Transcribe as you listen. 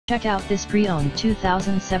Check out this pre-owned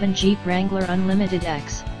 2007 Jeep Wrangler Unlimited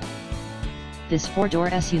X. This 4-door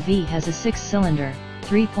SUV has a 6-cylinder,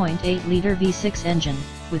 3.8-liter V6 engine,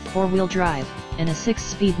 with 4-wheel drive, and a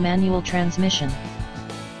 6-speed manual transmission.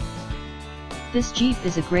 This Jeep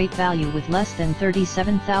is a great value with less than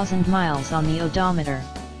 37,000 miles on the odometer.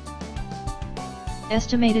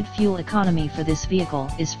 Estimated fuel economy for this vehicle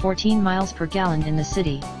is 14 miles per gallon in the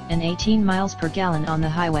city, and 18 miles per gallon on the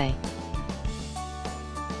highway.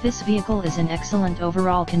 This vehicle is in excellent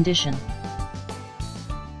overall condition.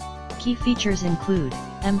 Key features include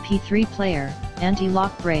MP3 player,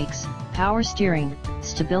 anti-lock brakes, power steering,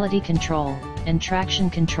 stability control, and traction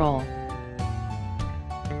control.